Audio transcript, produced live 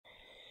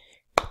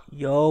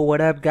Yo, what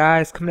up,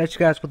 guys? Coming at you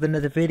guys with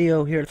another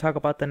video here to talk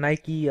about the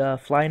Nike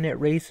Flynit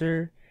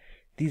Racer.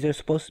 These are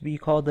supposed to be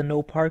called the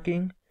no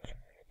parking,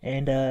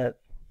 and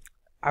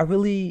I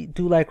really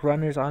do like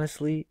runners.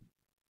 Honestly,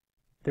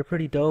 they're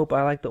pretty dope.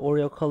 I like the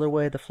Oreo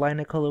colorway, the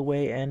Flyknit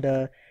colorway,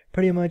 and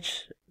pretty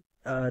much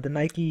the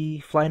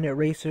Nike Flyknit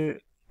Racer.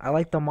 I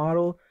like the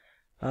model.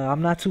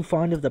 I'm not too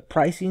fond of the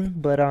pricing,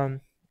 but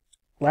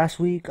last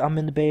week I'm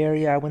in the Bay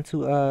Area. I went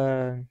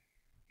to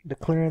the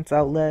clearance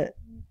outlet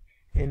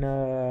in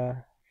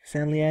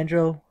San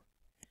Leandro.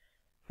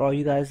 For all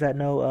you guys that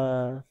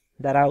know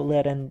that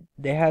outlet, and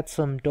they had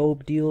some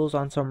dope deals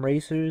on some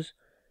racers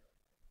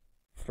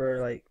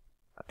for like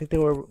I think they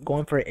were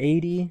going for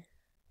 80,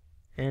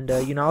 and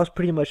I was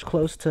pretty much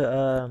close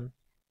to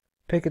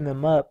picking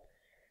them up,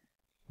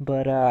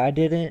 but I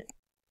didn't.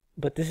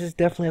 But this is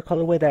definitely a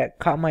colorway that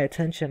caught my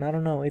attention. I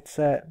don't know, it's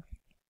that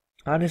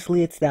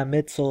honestly it's that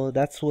midsole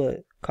that's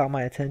what caught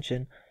my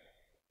attention.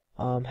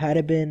 Had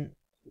it been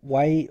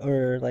white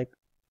or like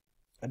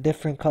a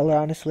different color,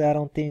 honestly, I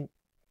don't think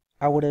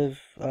I would have.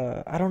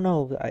 I don't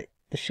know.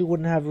 The shoe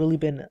wouldn't have really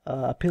been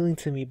appealing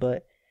to me,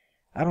 but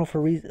I don't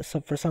know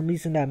for some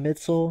reason that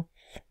midsole,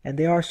 and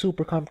they are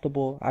super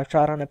comfortable. I've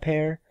tried on a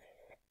pair,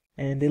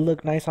 and they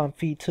look nice on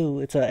feet too.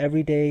 It's a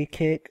everyday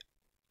kick,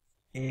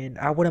 and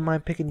I wouldn't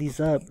mind picking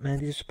these up. Man,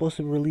 these are supposed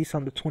to be released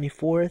on the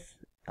 24th,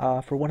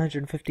 for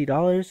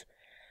 $150.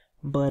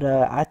 But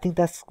I think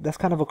that's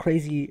kind of a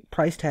crazy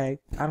price tag.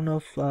 I don't know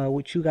if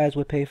what you guys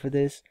would pay for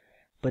this,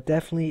 but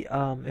definitely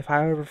if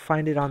I ever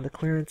find it on the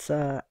clearance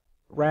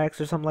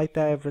racks or something like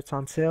that, if it's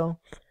on sale,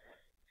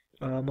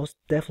 most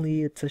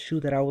definitely it's a shoe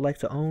that I would like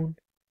to own.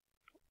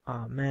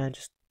 Man,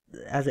 just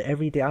as an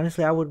everyday,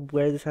 honestly, I would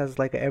wear this as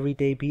like an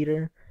everyday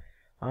beater.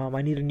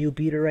 I need a new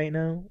beater right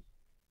now.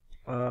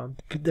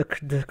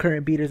 The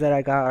current beaters that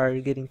I got are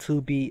getting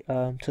too beat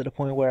to the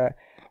point where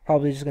I'm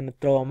probably just gonna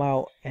throw them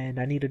out, and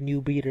I need a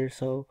new beater.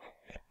 So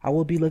I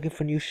will be looking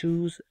for new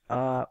shoes.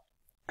 I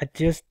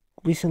just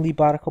recently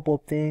bought a couple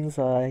of things.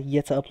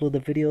 Yet to upload the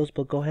videos,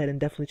 but go ahead and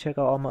definitely check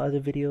out all my other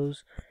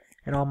videos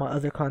and all my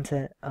other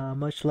content.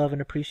 Much love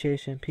and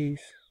appreciation.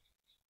 Peace.